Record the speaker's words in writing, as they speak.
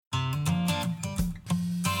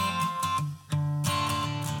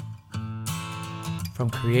From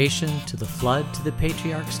creation to the flood to the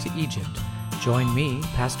patriarchs to Egypt, join me,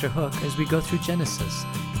 Pastor Hook, as we go through Genesis,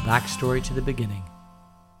 the backstory to the beginning.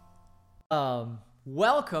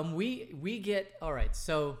 Welcome. We get, all right,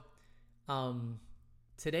 so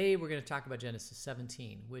today we're going to talk about Genesis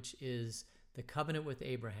 17, which is the covenant with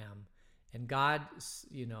Abraham. And God,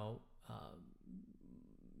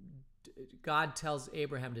 God tells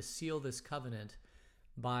Abraham to seal this covenant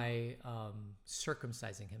by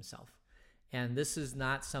circumcising himself. And this is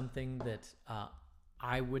not something that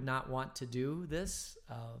I would not want to do this.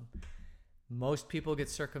 Most people get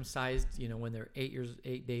circumcised, when they're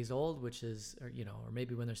 8 days old, which is, or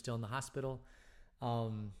maybe when they're still in the hospital.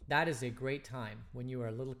 That is a great time when you are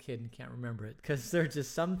a little kid and can't remember it, because there are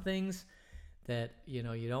just some things that,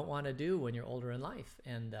 you don't want to do when you're older in life.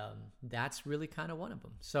 And that's really kind of one of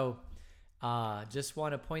them. So just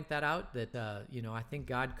want to point that out that, I think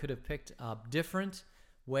God could have picked a different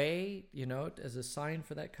way, as a sign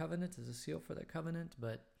for that covenant, as a seal for that covenant.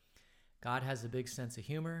 But God has a big sense of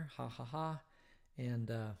humor, ha ha ha.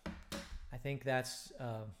 And I think that's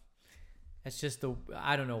just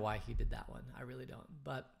I don't know why he did that one. I really don't.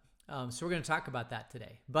 But so we're going to talk about that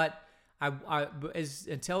today. But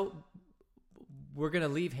until we're going to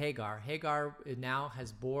leave Hagar. Hagar now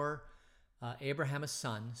has bore Abraham a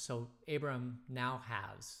son. So Abraham now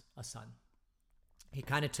has a son. He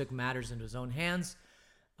kind of took matters into his own hands.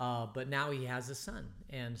 But now he has a son,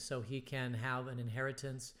 and so he can have an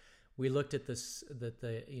inheritance. We looked at this,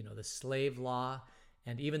 the slave law,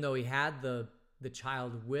 and even though he had the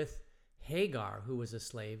child with Hagar, who was a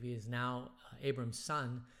slave, he is now Abram's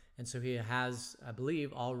son, and so he has, I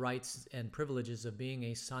believe, all rights and privileges of being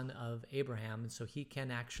a son of Abraham, and so he can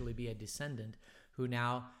actually be a descendant who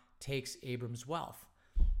now takes Abram's wealth.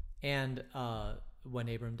 And when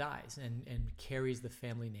Abram dies and carries the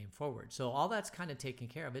family name forward. So all that's kind of taken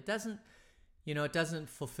care of. It doesn't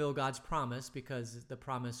fulfill God's promise, because the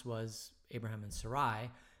promise was Abraham and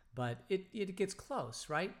Sarai, but it gets close,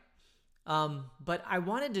 right? But I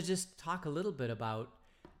wanted to just talk a little bit about,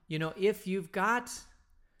 if you've got,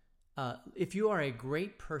 if you are a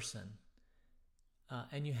great person,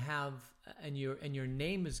 and you have, and your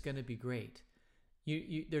name is going to be great,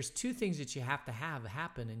 there's two things that you have to have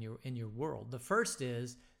happen in your world. The first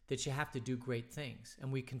is that you have to do great things,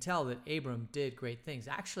 and we can tell that Abram did great things.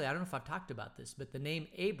 Actually, I don't know if I've talked about this, but the name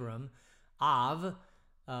Abram, Av,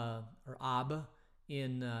 or Ab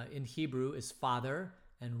in Hebrew is father,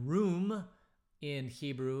 and Rum in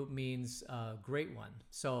Hebrew means great one.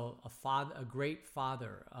 So a great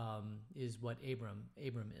father is what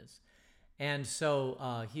Abram is, and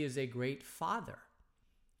so he is a great father.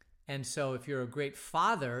 And so if you're a great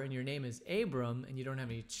father and your name is Abram and you don't have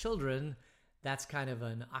any children, that's kind of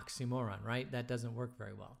an oxymoron, right? That doesn't work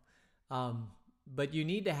very well. But you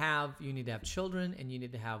need to have children, and you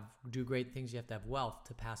need to do great things. You have to have wealth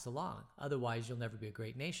to pass along. Otherwise, you'll never be a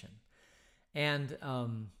great nation. And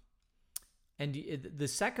the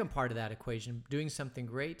second part of that equation, doing something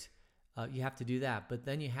great, you have to do that. But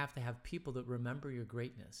then you have to have people that remember your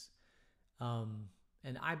greatness.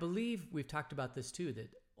 And I believe we've talked about this too,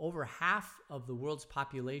 that over half of the world's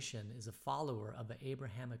population is a follower of the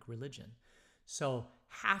Abrahamic religion. So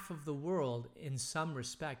half of the world, in some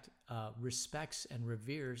respect, respects and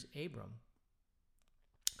reveres Abram.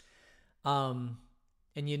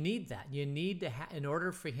 And you need that. You need to in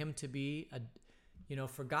order for him to be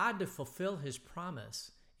for God to fulfill his promise,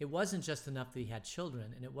 it wasn't just enough that he had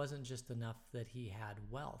children, and it wasn't just enough that he had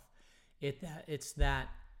wealth. It's that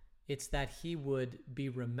he would be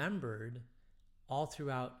remembered all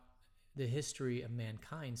throughout the history of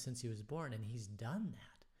mankind since he was born, and he's done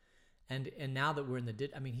that. And now that we're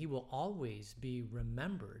in he will always be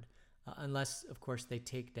remembered, unless, of course, they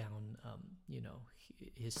take down,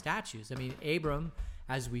 his statues. Abram,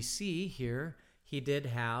 as we see here, he did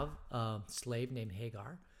have a slave named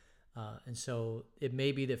Hagar, and so it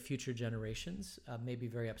may be that future generations may be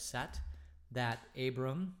very upset that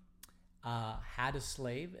Abram had a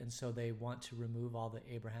slave, and so they want to remove all the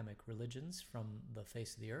Abrahamic religions from the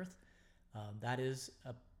face of the earth. That is,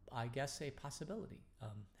 I guess, a possibility.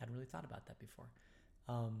 Hadn't really thought about that before.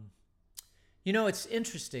 It's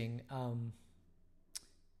interesting. Do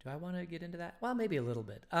I want to get into that? Well, maybe a little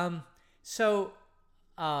bit. So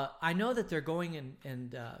I know that they're going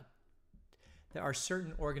and there are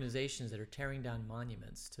certain organizations that are tearing down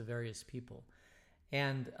monuments to various people,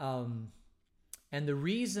 and the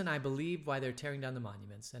reason I believe why they're tearing down the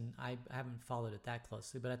monuments, and I haven't followed it that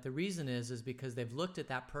closely, but the reason is because they've looked at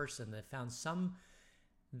that person, they've found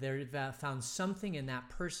something in that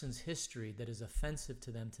person's history that is offensive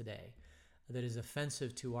to them today, that is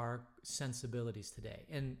offensive to our sensibilities today.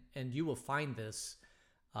 And you will find this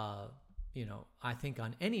I think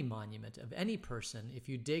on any monument of any person, if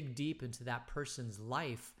you dig deep into that person's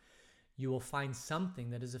life, you will find something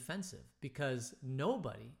that is offensive, because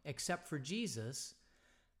nobody except for Jesus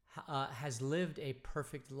has lived a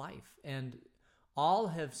perfect life, and all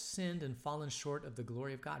have sinned and fallen short of the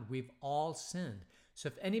glory of God. We've all sinned. So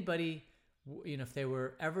if anybody, if they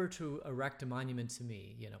were ever to erect a monument to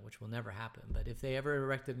me, which will never happen, but if they ever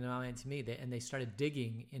erected a monument to me and they started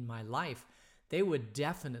digging in my life, they would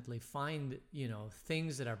definitely find,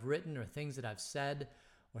 things that I've written or things that I've said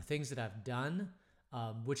or things that I've done,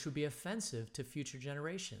 which would be offensive to future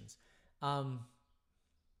generations.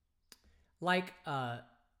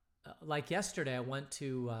 Like yesterday, I went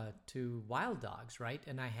to Wild Dogs, right?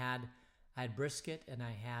 And I had brisket and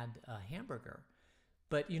I had a hamburger.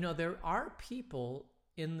 But, there are people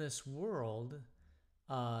in this world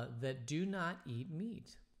that do not eat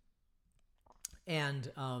meat. And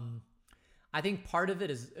I think part of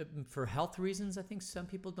it is for health reasons. I think some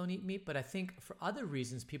people don't eat meat. But I think for other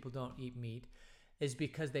reasons people don't eat meat is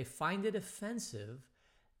because they find it offensive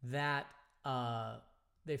that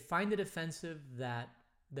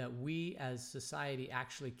that we as society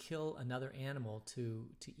actually kill another animal to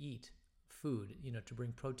eat food, to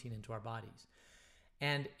bring protein into our bodies.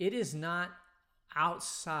 And it is not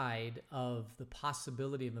outside of the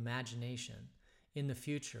possibility of imagination in the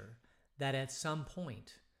future that at some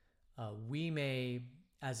point we may,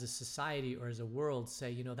 as a society or as a world,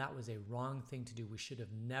 say, that was a wrong thing to do. We should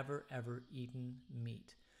have never, ever eaten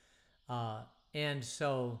meat. And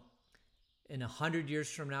so in 100 years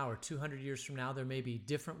from now or 200 years from now, there may be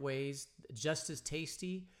different ways, just as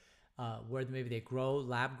tasty, where maybe they grow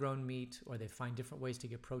lab-grown meat, or they find different ways to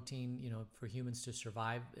get protein, for humans to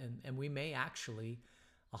survive. And we may actually,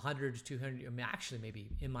 100 to 200, actually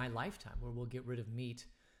maybe in my lifetime, where we'll get rid of meat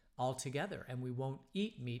altogether, and we won't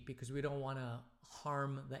eat meat because we don't want to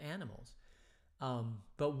harm the animals.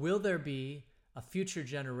 But will there be a future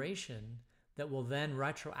generation that will then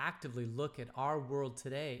retroactively look at our world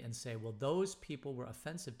today and say, well, those people were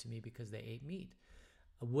offensive to me because they ate meat?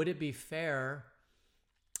 Would it be fair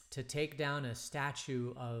to take down a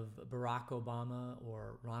statue of Barack Obama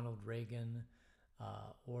or Ronald Reagan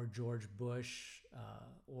or George Bush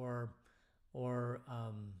or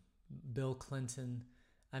Bill Clinton?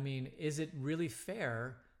 I mean, is it really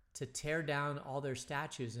fair to tear down all their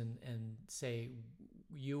statues and say,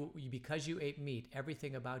 because you ate meat,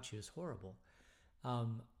 everything about you is horrible?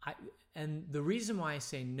 And the reason why I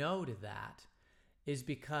say no to that is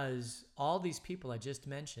because all these people I just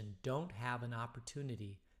mentioned don't have an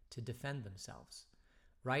opportunity to defend themselves,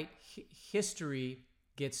 right? History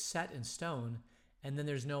gets set in stone, and then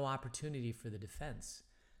there's no opportunity for the defense.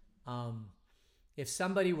 If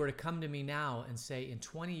somebody were to come to me now and say, in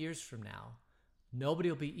 20 years from now, nobody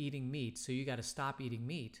will be eating meat, so you got to stop eating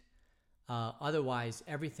meat. Otherwise,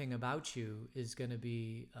 everything about you is going to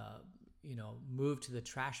be, moved to the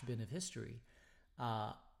trash bin of history.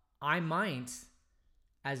 I might,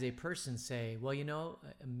 as a person, say, well,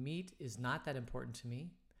 meat is not that important to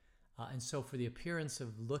me. And so for the appearance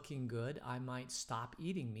of looking good, I might stop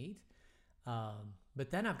eating meat.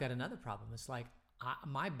 But then I've got another problem. It's like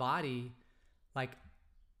my body,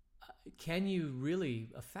 can you really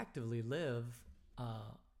effectively live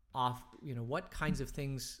off, what kinds of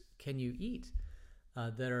things can you eat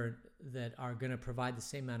that are going to provide the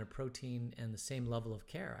same amount of protein and the same level of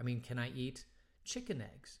care? I mean, can I eat chicken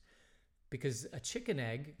eggs? Because a chicken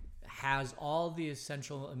egg has all the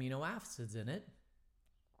essential amino acids in it.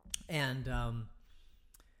 And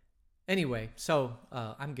anyway, so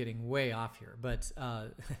I'm getting way off here, but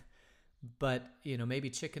maybe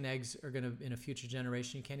chicken eggs are going to, in a future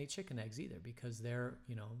generation, you can't eat chicken eggs either because they're,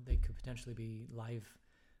 they could potentially be life.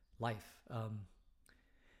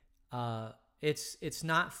 It's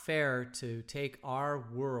not fair to take our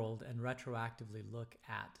world and retroactively look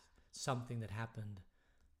at something that happened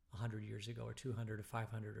 100 years ago or 200 or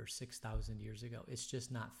 500 or 6,000 years ago. It's just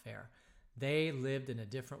not fair. They lived in a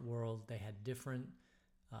different world. They had different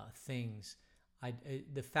things.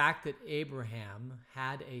 The fact that Abraham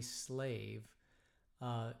had a slave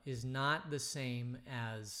is not the same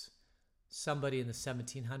as somebody in the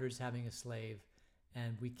 1700s having a slave,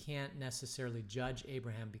 and we can't necessarily judge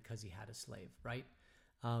Abraham because he had a slave, right?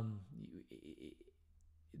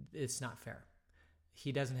 It's not fair.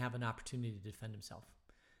 He doesn't have an opportunity to defend himself,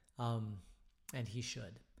 and he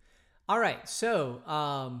should. All right, so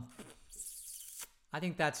I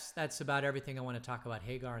think that's about everything I want to talk about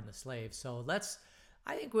Hagar and the slave. So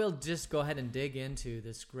I think we'll just go ahead and dig into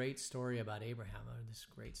this great story about Abraham. This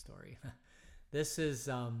great story. This is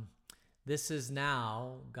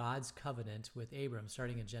now God's covenant with Abram,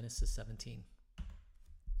 starting in Genesis 17.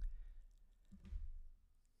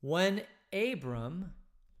 When Abram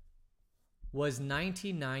was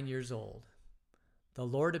 99 years old, the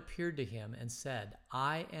Lord appeared to him and said,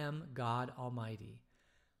 I am God Almighty.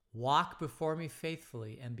 Walk before me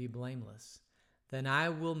faithfully and be blameless. Then I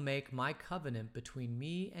will make my covenant between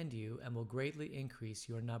me and you and will greatly increase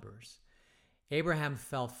your numbers. Abraham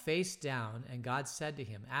fell face down, and God said to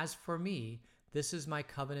him, As for me, this is my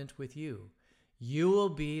covenant with you. You will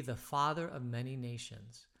be the father of many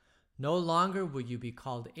nations. No longer will you be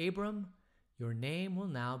called Abram. Your name will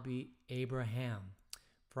now be Abraham.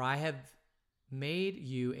 For I have made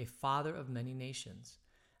you a father of many nations.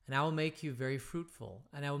 And I will make you very fruitful,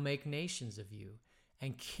 and I will make nations of you,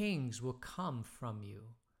 and kings will come from you.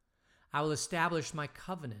 I will establish my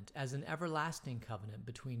covenant as an everlasting covenant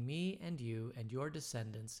between me and you and your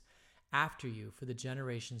descendants after you for the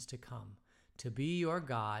generations to come, to be your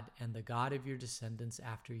God and the God of your descendants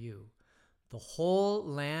after you. The whole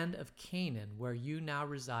land of Canaan, where you now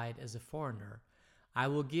reside as a foreigner, I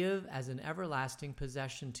will give as an everlasting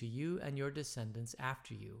possession to you and your descendants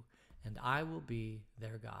after you, and I will be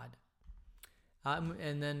their God.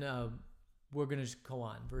 And then we're going to go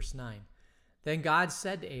on. Verse 9. Then God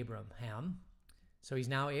said to Abraham, so he's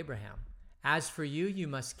now Abraham, As for you, you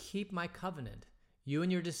must keep my covenant, you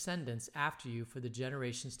and your descendants after you for the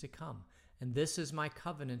generations to come. And this is my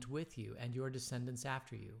covenant with you and your descendants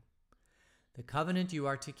after you. The covenant you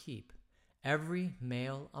are to keep. Every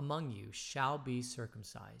male among you shall be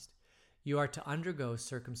circumcised. You are to undergo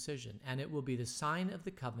circumcision, and it will be the sign of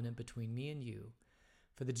the covenant between me and you.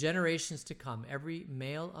 For the generations to come, every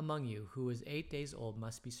male among you who is 8 days old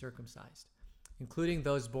must be circumcised, including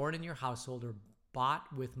those born in your household or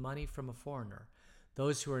bought with money from a foreigner.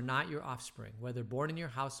 Those who are not your offspring, whether born in your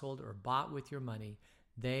household or bought with your money,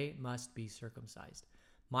 they must be circumcised.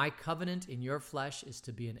 My covenant in your flesh is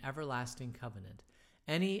to be an everlasting covenant.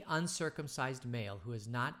 Any uncircumcised male who has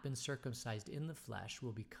not been circumcised in the flesh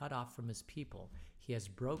will be cut off from his people. He has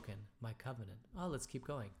broken my covenant. Oh, let's keep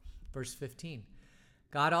going. Verse 15.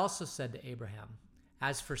 God also said to Abraham,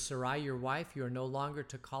 As for Sarai, your wife, you are no longer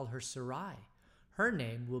to call her Sarai. Her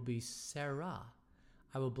name will be Sarah.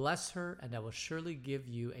 I will bless her, and I will surely give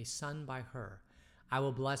you a son by her. I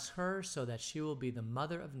will bless her so that she will be the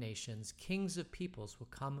mother of nations. Kings of peoples will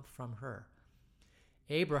come from her.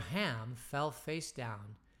 Abraham fell face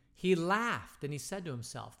down. He laughed, and he said to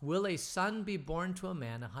himself, Will a son be born to a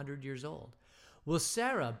man 100 years old? Will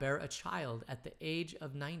Sarah bear a child at the age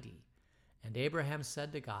of 90? And Abraham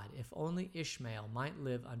said to God, If only Ishmael might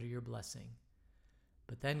live under your blessing.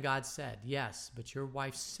 But then God said, Yes, but your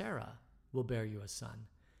wife Sarah will bear you a son,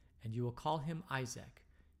 and you will call him Isaac.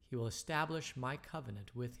 He will establish my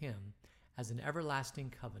covenant with him as an everlasting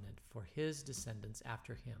covenant for his descendants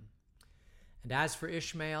after him. And as for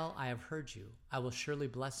Ishmael, I have heard you. I will surely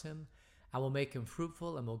bless him. I will make him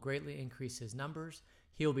fruitful and will greatly increase his numbers.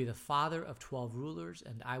 He will be the father of 12 rulers,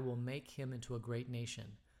 and I will make him into a great nation.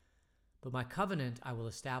 But my covenant I will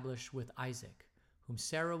establish with Isaac, whom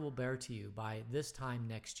Sarah will bear to you by this time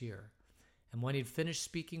next year. And when he had finished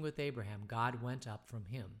speaking with Abraham, God went up from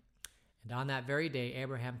him. And on that very day,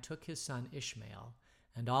 Abraham took his son Ishmael,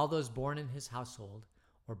 and all those born in his household,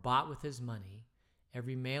 or bought with his money,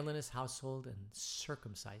 every male in his household, and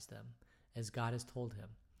circumcised them, as God has told him.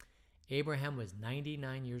 Abraham was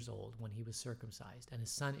 99 years old when he was circumcised, and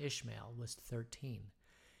his son Ishmael was 13.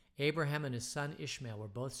 Abraham and his son Ishmael were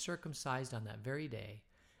both circumcised on that very day,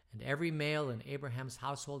 and every male in Abraham's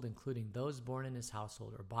household, including those born in his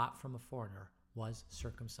household or bought from a foreigner, was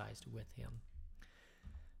circumcised with him.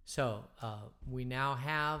 So we now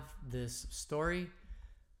have this story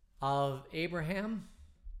of Abraham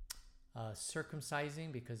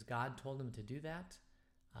circumcising because God told him to do that.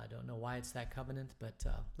 I don't know why it's that covenant, but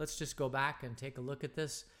let's just go back and take a look at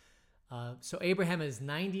this. So Abraham is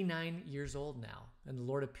 99 years old now, and the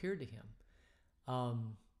Lord appeared to him.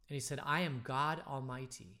 And he said, I am God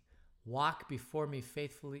Almighty. Walk before me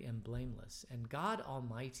faithfully and blameless. And God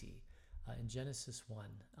Almighty, in Genesis 1,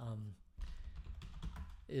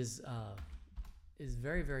 is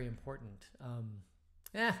very, very important.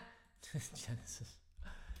 Genesis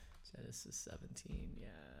 17, yeah,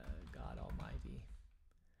 God Almighty.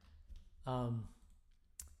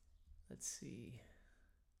 Let's see.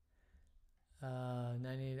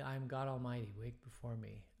 98, I am God Almighty, wake before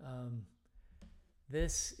me.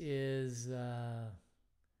 This is,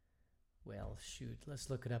 well, shoot, let's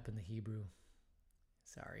look it up in the Hebrew.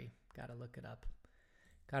 Sorry, gotta look it up.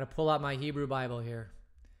 Gotta pull out my Hebrew Bible here.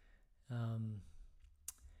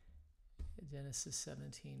 Genesis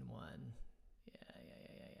 17:1. Yeah.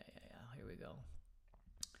 Here we go.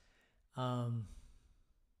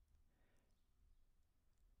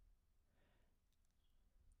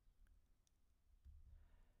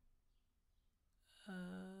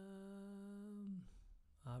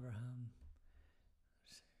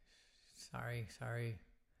 Sorry.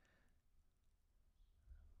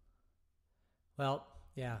 Well,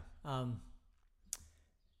 yeah. It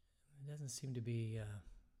doesn't seem to be.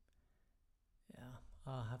 Yeah,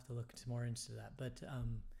 I'll have to look more into that. But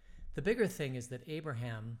the bigger thing is that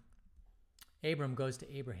Abram goes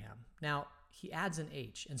to Abraham. Now he adds an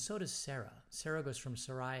H, and so does Sarah. Sarah goes from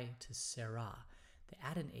Sarai to Sarah. They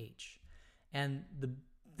add an H, and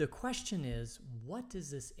the question is, what does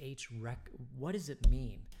this H what does it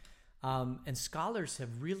mean? And scholars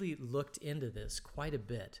have really looked into this quite a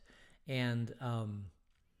bit, and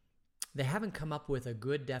they haven't come up with a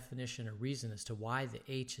good definition or reason as to why the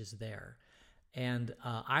H is there. And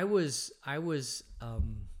I've always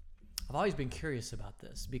been curious about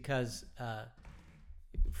this because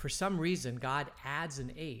for some reason God adds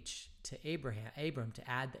an H to Abram to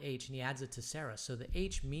add the H, and he adds it to Sarah. So the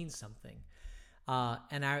H means something.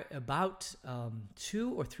 And about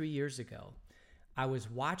 2 or 3 years ago, I was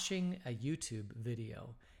watching a YouTube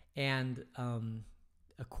video, and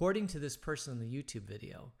according to this person in the YouTube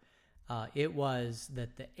video, it was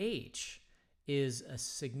that the H is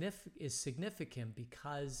significant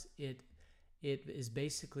because it is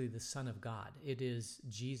basically the Son of God. It is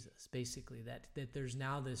Jesus, basically, that there's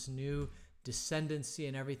now this new descendancy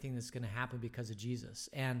and everything that's going to happen because of Jesus.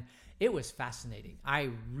 And it was fascinating. I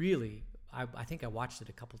think I watched it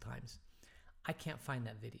a couple times. I can't find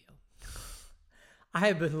that video. I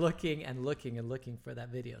have been looking for that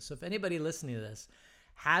video. So if anybody listening to this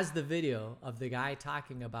has the video of the guy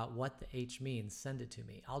talking about what the H means, send it to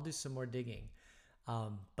me. I'll do some more digging.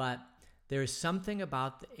 But there is something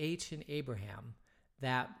about the H in Abraham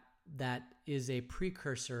that is a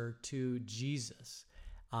precursor to Jesus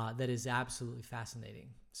that is absolutely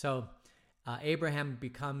fascinating. So Abraham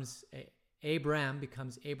becomes Abraham,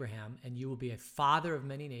 and you will be a father of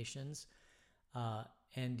many nations.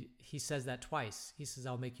 And he says that twice. He says,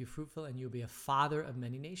 I'll make you fruitful and you'll be a father of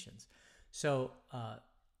many nations. So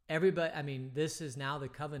this is now the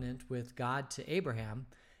covenant with God to Abraham,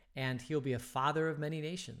 and he'll be a father of many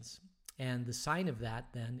nations. And the sign of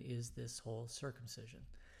that then is this whole circumcision.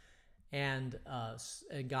 And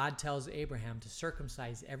God tells Abraham to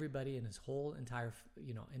circumcise everybody in his whole entire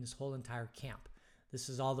camp. This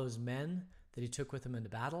is all those men that he took with him into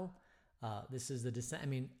battle. This is the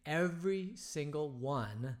descent. Every single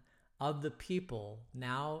one of the people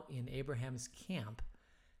now in Abraham's camp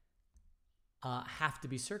have to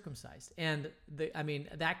be circumcised. And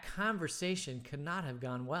that conversation could not have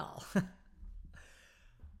gone well.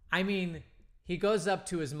 He goes up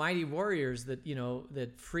to his mighty warriors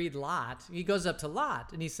that freed Lot. He goes up to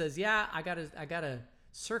Lot and he says, "Yeah, I gotta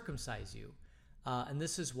circumcise you, and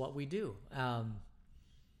this is what we do."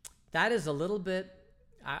 That is a little bit.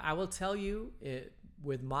 I will tell you,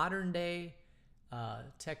 with modern day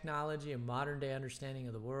technology and modern day understanding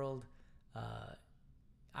of the world,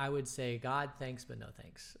 I would say, God, thanks, but no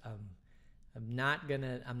thanks. I'm not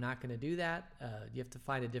gonna do that. You have to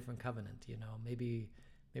find a different covenant. Maybe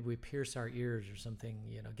we pierce our ears or something.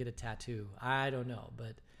 Get a tattoo. I don't know,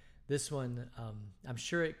 but this one, I'm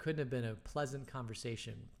sure it couldn't have been a pleasant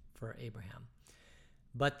conversation for Abraham.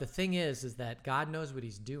 But the thing is that God knows what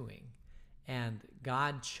He's doing, and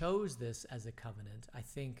God chose this as a covenant. I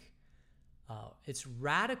think it's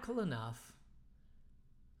radical enough.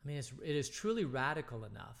 It is truly radical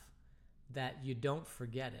enough that you don't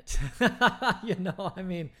forget it.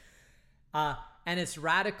 And it's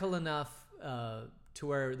radical enough to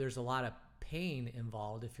where there's a lot of pain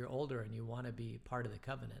involved if you're older and you want to be part of the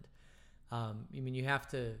covenant. You have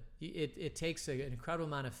to. It takes an incredible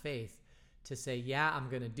amount of faith to say, yeah, I'm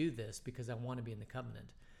going to do this because I want to be in the covenant.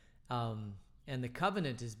 And the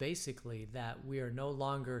covenant is basically that we are no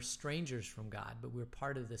longer strangers from God, but we're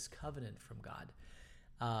part of this covenant from God.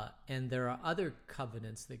 And there are other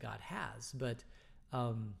covenants that God has, but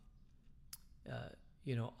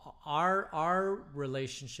our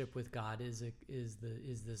relationship with God is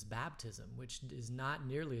this baptism, which is not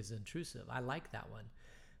nearly as intrusive. I like that one,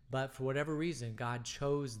 but for whatever reason, God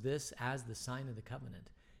chose this as the sign of the covenant.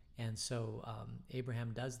 And so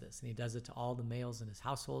Abraham does this, and he does it to all the males in his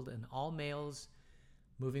household and all males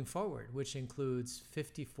moving forward, which includes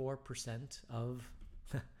 54% of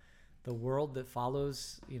the world that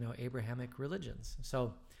follows, Abrahamic religions.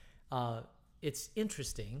 So it's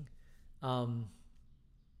interesting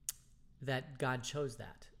that God chose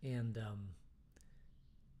that. And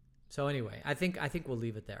so anyway, I think we'll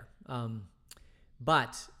leave it there.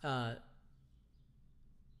 But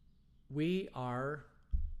we are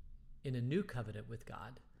in a new covenant with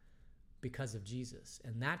God because of Jesus.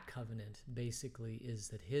 And that covenant basically is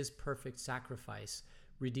that His perfect sacrifice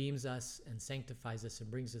redeems us and sanctifies us and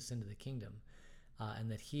brings us into the kingdom.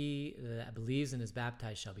 and that he that believes and is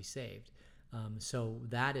baptized shall be saved. So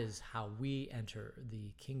that is how we enter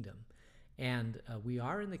the kingdom. And we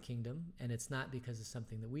are in the kingdom, and it's not because of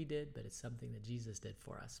something that we did, but it's something that Jesus did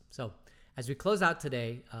for us. So as we close out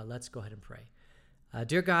today, let's go ahead and pray.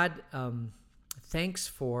 Dear God, thanks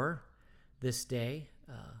for this day.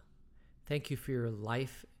 Thank you for your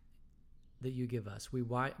life that you give us. We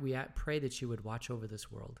pray that you would watch over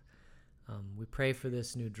this world. We pray for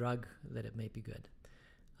this new drug, that it may be good.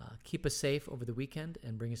 Keep us safe over the weekend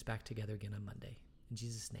and bring us back together again on Monday. In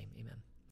Jesus' name, amen.